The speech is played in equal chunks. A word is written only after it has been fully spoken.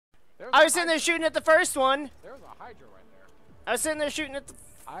I was sitting there shooting at the first one. There's a Hydra right there. I was sitting there shooting at the...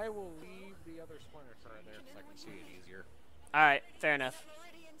 I will leave the other splinter turret there because I can see it easier. Alright, fair enough.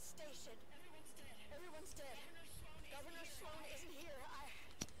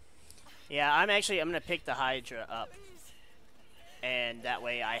 Yeah, I'm gonna pick the Hydra up. And that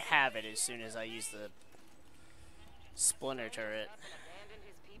way I have it as soon as I use the splinter turret.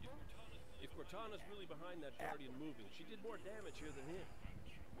 If Cortana's really behind that Guardian moving, she did more damage here than him.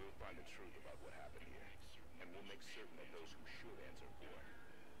 We'll find the truth about what happened here, and we'll make certain that those who should answer for it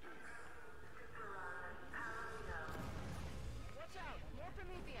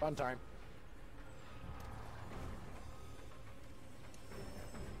do. Fun time.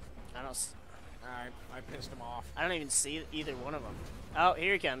 Alright, I pissed him off. I don't even see either one of them. Oh,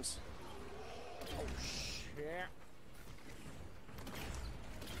 here he comes. Oh, shit.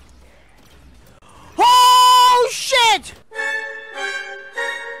 Oh, shit!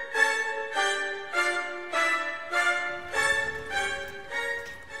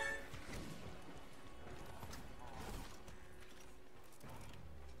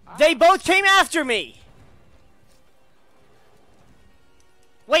 They both came after me!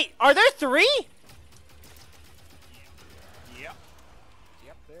 Wait, are there 3? Yep.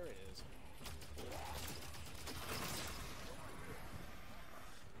 Yep, there is.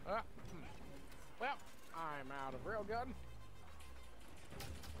 Well, I'm out of railgun.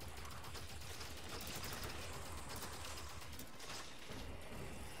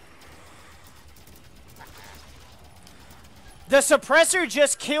 The suppressor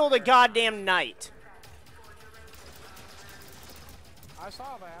just killed a goddamn knight. I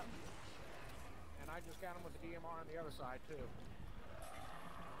saw that. And I just got him with the DMR on the other side, too.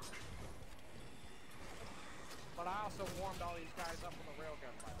 But I also warmed all these guys up with a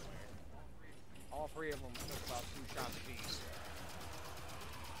railgun, by the way. All 3 of them took about 2 shots apiece.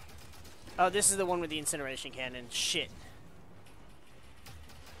 Oh, this is the one with the incineration cannon. Shit.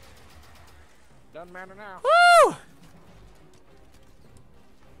 Doesn't matter now. Woo!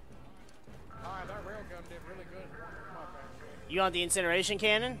 Alright, that railgun did really good. You want the incineration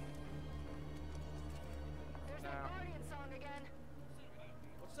cannon? No.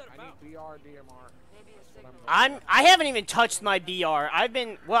 What's that I about? need BR DMR. I haven't even touched my BR.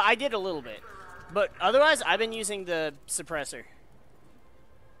 Well, I did a little bit. But otherwise, I've been using the suppressor.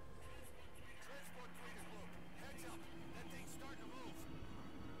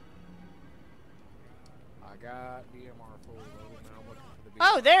 I got DMR fully loaded now. I'm looking for the BR.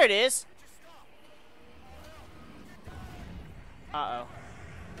 Oh, there it is. Uh-oh.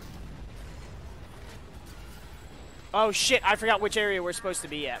 Oh, shit. I forgot which area we're supposed to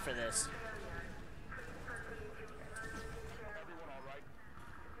be at for this.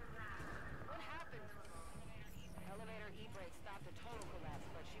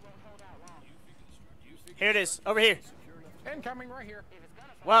 Here it is. Over here. Incoming right here.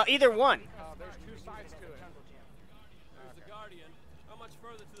 Well, either one. There's 2 sides to it. There's the Guardian. How much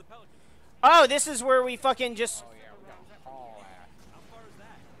further to the Pelican? Oh, this is where we fucking just... Oh, yeah, we got a haul ass. How far is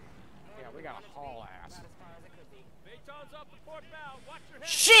that? Yeah, we got a haul ass. Phaeton's up the port bow. Watch your head.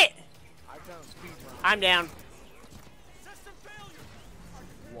 Shit! I've done speed run. I'm down. System failure.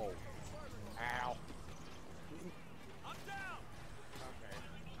 Whoa. Ow. I'm down. Okay.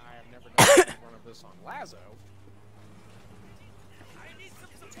 I have never done a speed run of this on Lazo. I need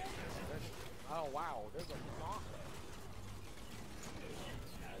some support. Oh, wow. There's a gauntlet.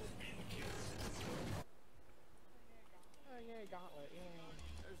 Oh, yeah, gauntlet. Yeah.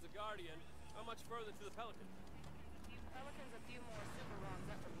 There's the Guardian. How much further to the Pelican? Pelican's a few more super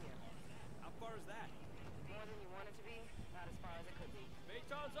runs up from here. How far is that? More than you want it to be, not as far as it could be.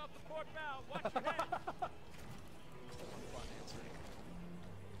 Phaeton's up the port bow. Watch your head. Fun answer.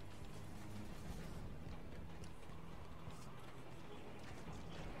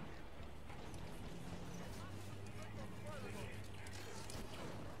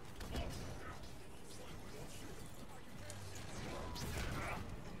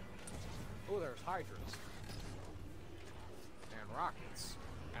 Oh, there's hydras. And rockets.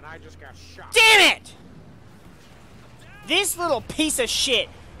 And I just got shot. Damn it! This little piece of shit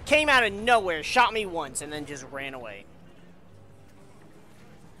came out of nowhere, shot me once, and then just ran away.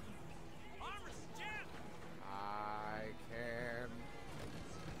 I can...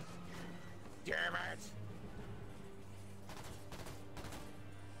 Damn it!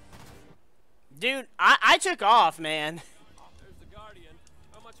 Dude, I took off, man. There's the Guardian.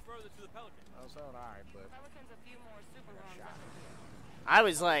 How much further to the Pelican? Oh, so did I, but... Pelican's a few more super runs up from here. I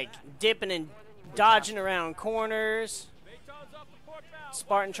was like dipping and dodging around corners. Phaeton's up the port bow.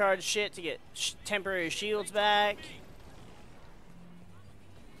 Spartan charge shit to get temporary shields back.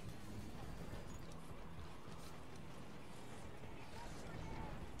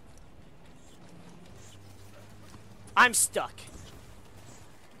 I'm stuck.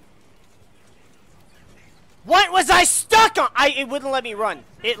 What was I stuck on? It wouldn't let me run.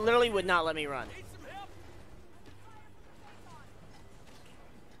 It literally would not let me run.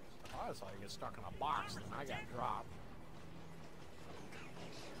 I saw you get stuck in a box and I got dropped.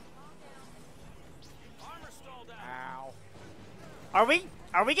 Ow. Are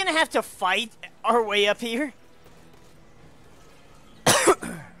we gonna have to fight our way up here? I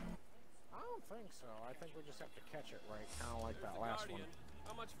don't think so. I think we just have to catch it right, kind of like that last one.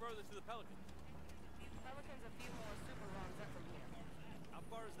 How much further to the Pelican? Pelican's a few more super runs up from here. How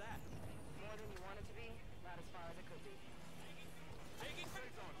far is that? More than you want it to be, about as far as it could be. Taking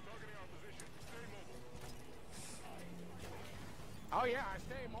Phaeton, targeting our position. Stay mobile. Oh yeah, I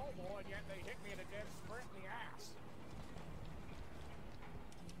stay mobile, and yet they hit me in a dead sprint in the ass.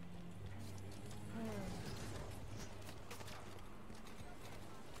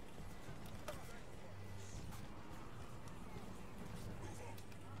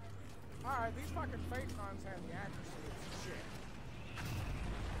 Alright, these fucking Phaetons have the accuracy of shit.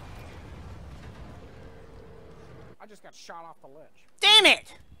 I just got shot off the ledge. Damn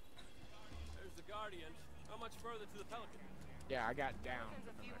it! There's the Guardian. How much further to the Pelican? Yeah, I got down. Pelican's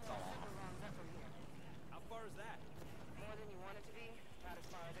a And few then I more fell off. super runs up from here. How far is that? More than you want it to be, about as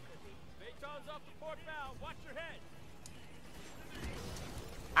far as it could be. Phaeton's off the port bow. Watch your head.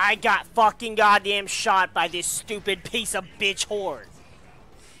 I got fucking goddamn shot by this stupid piece of bitch horde.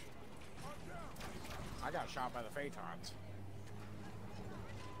 I got shot by the Phaetons.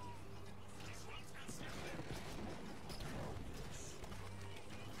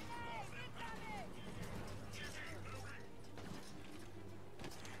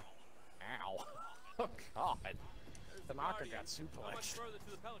 Ow. Oh god. Tanaka got How much suplexed. further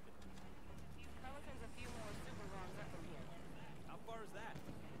to the Pelican? Pelican's a few more super runs up from here. How far is that?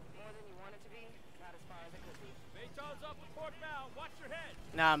 More than you want it to be, about as far as it could be. Phaeton's off the port bow. Watch your head.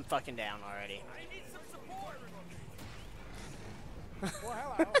 Nah, I'm fucking down already. I need some support.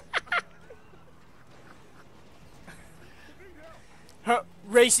 Well, hello.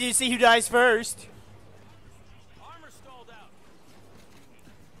 Race to see who dies first. Armor stalled out.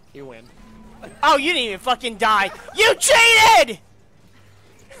 You win. Oh, you didn't even fucking die. You cheated! There's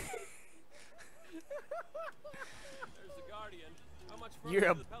the Guardian. How much further You're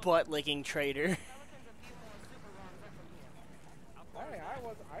a to the Pelican? butt-licking traitor. Pelican's a few more super runs up from here. How far Hey, is that?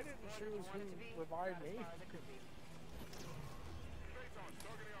 I didn't choose who revived me. As far as it could be. Phaeton,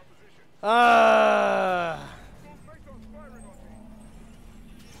 targeting our position. Phaeton's firing on me.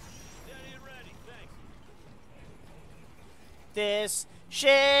 Steady and ready. Thanks. This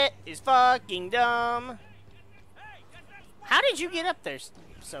shit is fucking dumb. Hey, get that spot. How did you get up there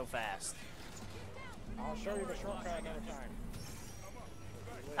so fast? I'll show you the shortcut another time.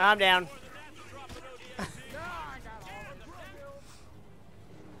 I'm down. More than that, drop an ODST. No, I got all of them.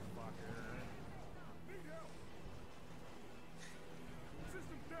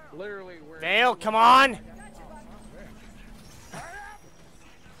 Literally, where Vale, come on!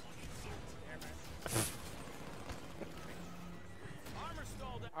 Armor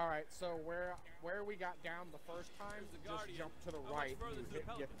stalled out. All right, so where we got down the first time, There's the just Guardian. jump to the How much right further and to the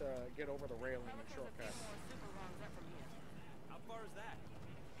Pelican? get over the railing and Pelican's a shortcut. few more super runs up from here. How far is that?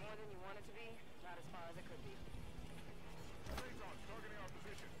 More than you want it to be, about as far as it could be. Phaeton, targeting our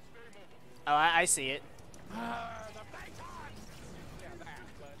position. Stay mobile. Oh, I see it. The Phaetons! Yeah, that,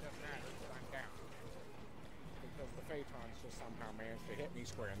 but it doesn't matter because I'm down. Because the Phaetons just somehow managed to hit me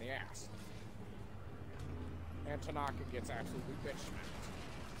square in the ass. And Tanaka gets absolutely bitch smacked.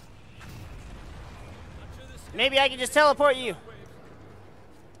 Not sure this Maybe I can just teleport you.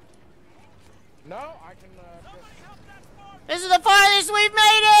 No, I can just... help that spark. This is the farthest we've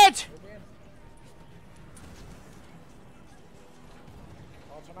made it! Again.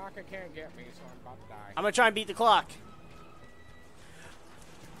 Well, Tanaka can't get me, so I'm about to die. I'm gonna try and beat the clock.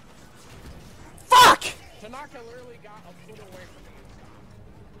 Fuck! Tanaka literally got a foot away from me.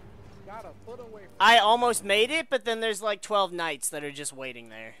 Got a foot away from I almost made it, but then there's like 12 knights that are just waiting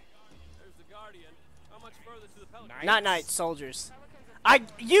there. There's the Guardian. How much further to the Pelican? Knights? Not knights, soldiers.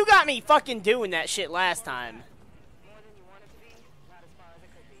 You got me fucking doing that shit last time. More than you want it to be, about as far as it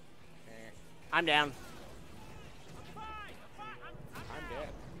could be. I'm down. I'm dead.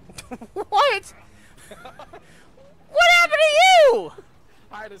 What? What happened to you?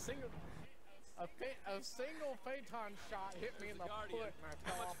 I had a single Phaeton shot hit me in the foot and I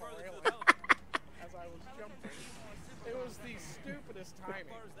fell off a railing as I was jumping. It was the stupidest timing.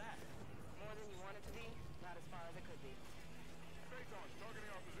 How far is that? More than you want it to be, about as far as it could be. Phaeton, targeting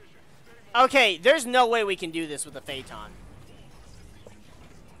our position. Stay mobile. Okay, there's no way we can do this with a Phaeton.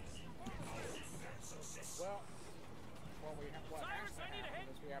 Well,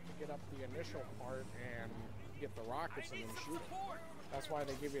 initial part and get the rockets and then shoot it. That's why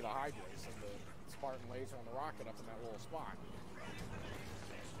they give you the Hydras and the Spartan laser and the rocket up in that little spot.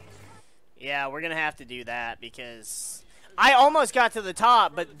 Yeah, we're gonna have to do that because I almost got to the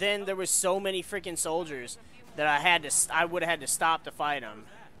top, but then there was so many freaking soldiers that I would have had to stop to fight them.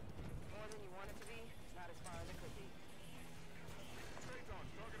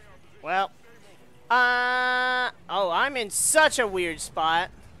 Well, oh, I'm in such a weird spot.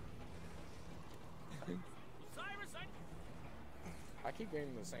 I keep getting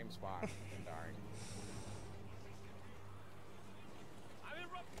in the same spot and dying.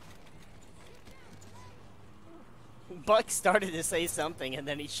 Buck started to say something and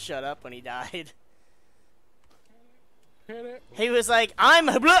then he shut up when he died. Hit it. He was like, I'm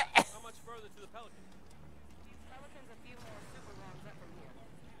a blah. How much further to the Pelican? Pelican's a few more super wrongs up from here.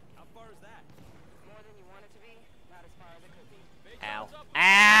 How far is that? More than you want it to be, not as far as it could be. Ow.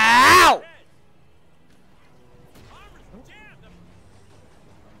 Ow!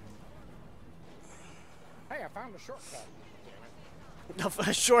 Hey, I found a shortcut. Damn it.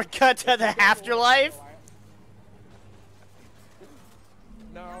 A shortcut to the afterlife?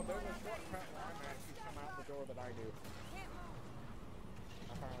 No, there's a shortcut where I'm at. You come out the door that I do.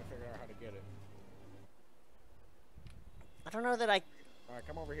 I finally figured out how to get it. I don't know that I... Alright,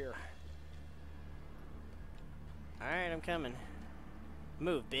 come over here. Alright, I'm coming.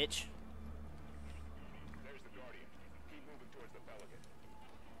 Move, bitch. There's the Guardian. Keep moving towards the Pelican.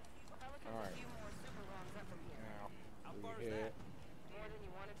 Pelican's Alright. a few more super wrongs up from here. Now, How we far is hit that? More than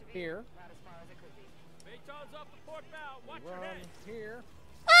you want it to be, here. not as far as it could be. Phaeton's off the port bow. Watch your Run head. here.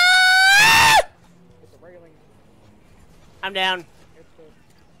 Hit the railing. I'm down. Hit the...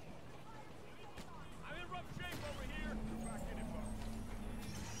 I'm in rough shape over here. Back in it, Buck.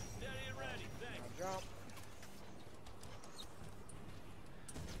 Steady and ready. Thanks. Now jump.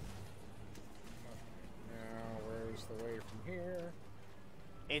 Now, where's the way from here?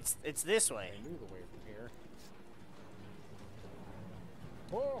 It's this way. I knew the way from here.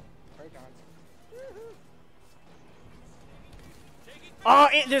 Whoa! Phaetons. Oh,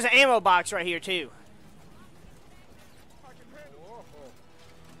 there's an ammo box right here, too. Whoa.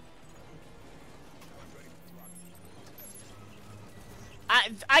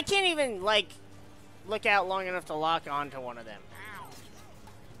 I can't even, like, look out long enough to lock onto one of them. Ow!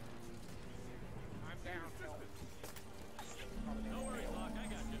 I'm down, Phil. No worries, Locke. I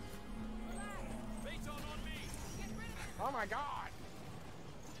got you. Phaeton on me. Oh my god!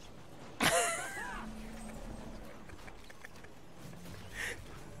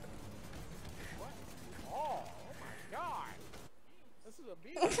 What? Oh my god! This is a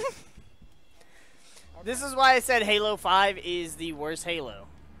beast. This is why I said Halo 5 is the worst Halo.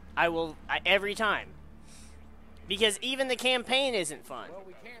 Every time. Because even the campaign isn't fun. Well,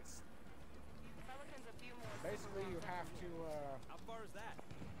 we can't. Pelican's a few more Basically, you have to. How far is that?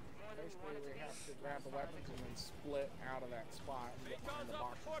 Basically, we have to grab the weapons and then split out of that spot and get behind the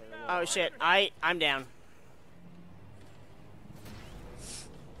boxes there. Oh shit, I'm down.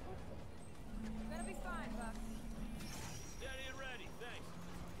 Gonna be fine, Buck. Steady and ready. Thanks.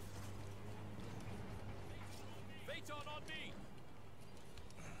 Phaeton on me.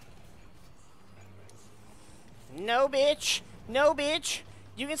 No, bitch. No, bitch.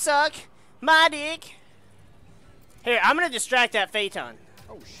 You can suck my dick. Here, I'm gonna distract that Phaeton.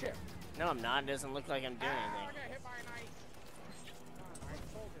 Oh shit! No, I'm not. It doesn't look like I'm doing I anything. got hit by a knight. Knight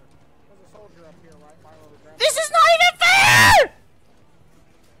soldier. There's a soldier up here right by where we grabbed. This is not even fair!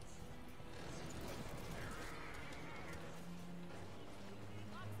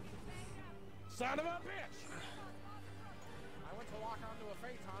 Son of a bitch! I went to lock onto a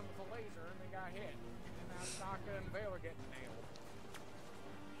Phaeton with a laser and they got hit. And now Sokka and Vale are getting nailed.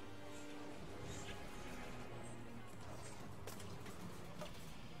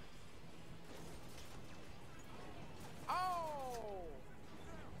 Oh!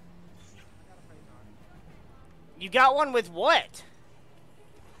 I got a Phaeton. You got one with what?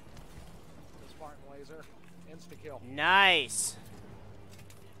 The Spartan laser. Insta-kill. Nice.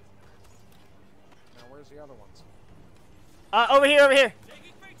 Now where's the other ones? Over here, over here.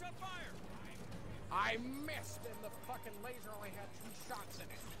 Taking Phaeton fire. I missed and the fucking laser only had 2 shots in it.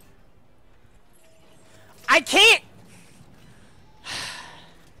 I can't. I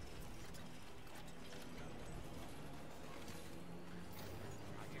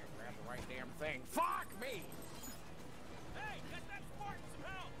can't grab the right damn thing. Fuck me! Hey, get that Spartan some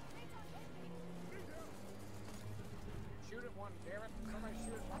help. Shoot at one, damn it. Somebody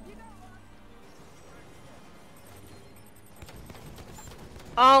shoot at one.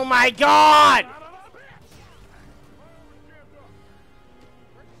 Oh my god! Son of a bitch!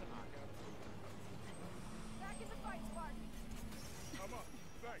 Where's the knockout?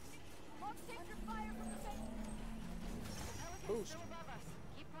 Boost. Still above us.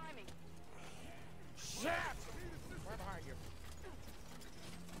 Keep climbing. Shit! Right behind you.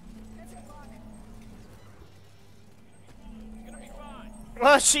 It's gonna be fine.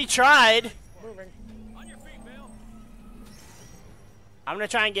 Well, she tried. Moving. On your feet, Vale. I'm gonna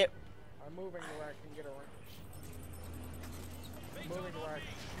try and get. I'm moving to where I can get around. I'm moving to where I can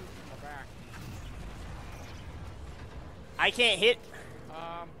shoot from the back. I can't hit.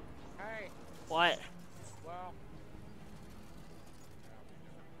 Hey. What? Well.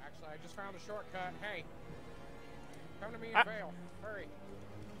 Actually, I just found a shortcut. Hey. Come to me and Vale. Hurry.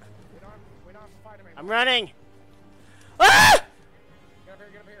 We don't have to fight him anymore. I'm running. Ah! Get up here,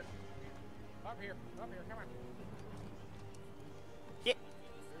 get up here. Up here, come on. Yeah,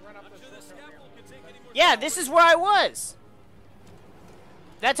 We run up I'm this sure the shortcut scaffold here. can take any more. yeah, this is where I was.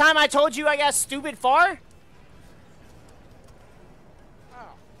 That time I told you I got stupid far? Oh.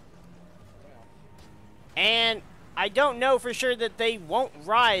 Well. And I don't know for sure that they won't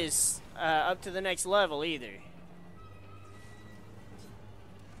rise up to the next level either.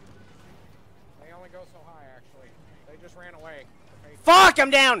 They only go so high, actually. They just ran away. Okay. Fuck,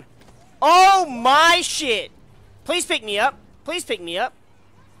 I'm down. Oh my shit. Please pick me up. Please pick me up.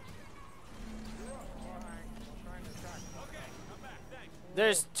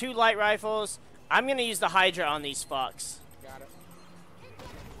 There's 2 light rifles. I'm gonna use the Hydra on these fucks. Got it.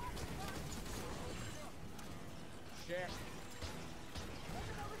 Shit.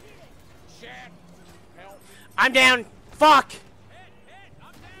 Shit. Help. I'm down. Fuck. Shit.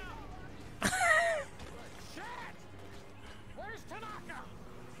 Where's Tanaka?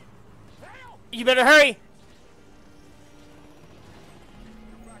 Help. You better hurry.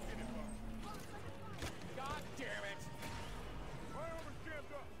 God damn it.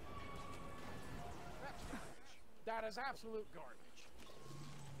 That is absolute garbage.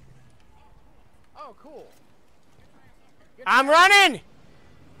 Oh, cool. Get I'm down. running.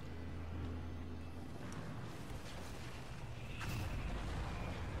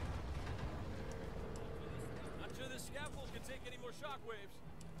 I'm sure this scaffold can take any more shockwaves.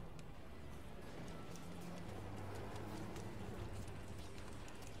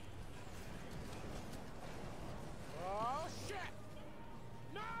 Oh, shit!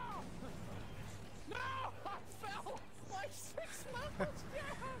 No! No! I fell like 6 levels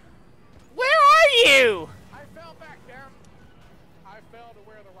down! Where are you? I fell back down. I fell to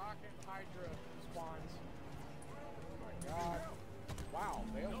where the rocket Hydra spawns. Oh my god. Wow,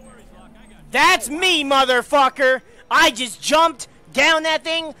 they No worries, Locke. I got you. That's me, motherfucker. I just jumped down that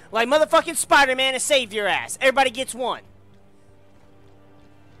thing like motherfucking Spider-Man and saved your ass. Everybody gets one.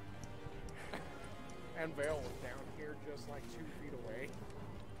 And Vale was down here just like 2 feet away.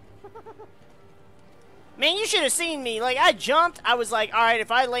 Man, you should have seen me. Like, I jumped. I was like, all right,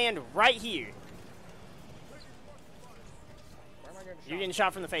 if I land right here. Where am I getting shot? You're getting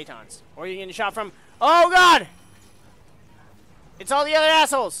shot from the Phaetons. Or you're getting shot from... Oh, God! It's all the other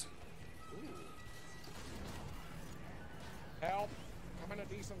assholes. Help! I'm in a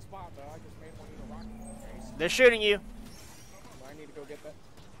decent spot, though. I just made one eat a rocket in the face. They're shooting you. I need to go get that.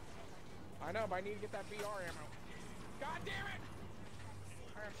 I know, but I need to get that BR ammo. God damn it!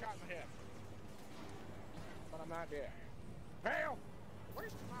 I got shot in the head. But I'm not dead. Vale!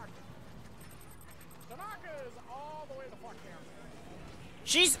 Where's Tanaka? Tanaka is all the way the fuck down there.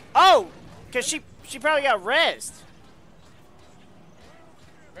 She's... Oh! Because she probably got rezzed.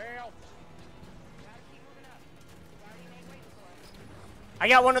 Vale! Gotta keep moving up. Guardian ain't waiting for us. I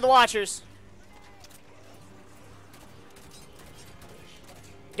got one of the Watchers.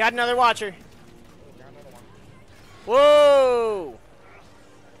 Got another Watcher. Got another one. Whoa!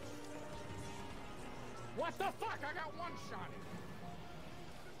 What the fuck? I got one shot.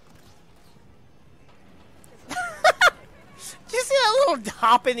 Did you see that little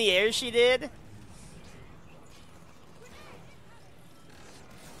hop in the air she did?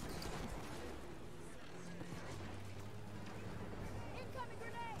 Incoming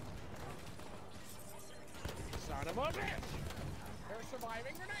grenade! Son of a bitch! They're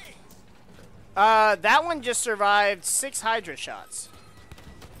surviving grenades! That one just survived 6 Hydra shots.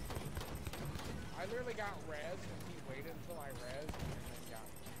 I literally got res, and he waited until I res, and then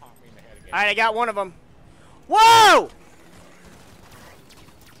popped me in the head again. Alright, I got one of them. Whoa!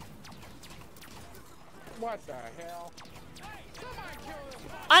 What the hell? Hey, somebody kill this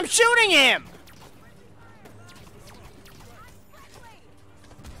fuck! I'm shooting him!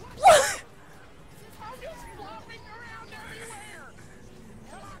 What? I'm just flopping around everywhere!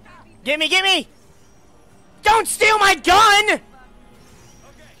 Get me, get me! Don't steal my gun! Okay,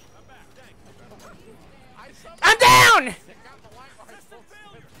 I'm back. Thanks. I I'm down! got the light rifle.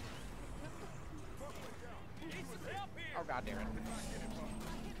 God damn it.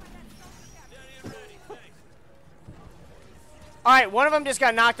 Alright, one of them just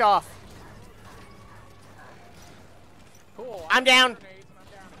got knocked off. Cool. I'm down.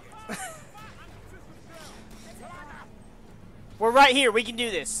 We're right here. We can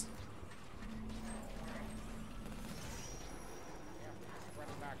do this.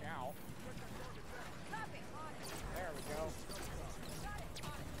 Running back out. There we go.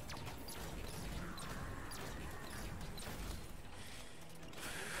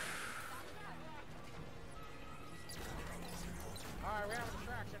 Alright, we have a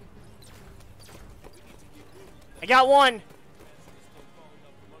distraction. I got one.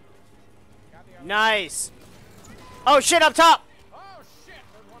 Got the other. Nice. Oh, shit, up top. Oh shit!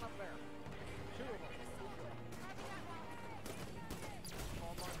 There's one up there. Two of them.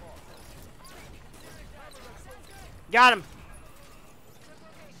 On my bar. Got him.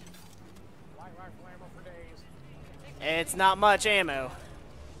 Light rifle ammo for days. It's not much ammo. I'm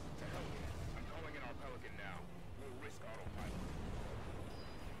calling in our Pelican now. We'll risk autopilot.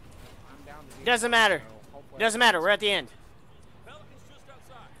 I'm down to Doesn't matter. so hopefully Doesn't matter. We're at the end.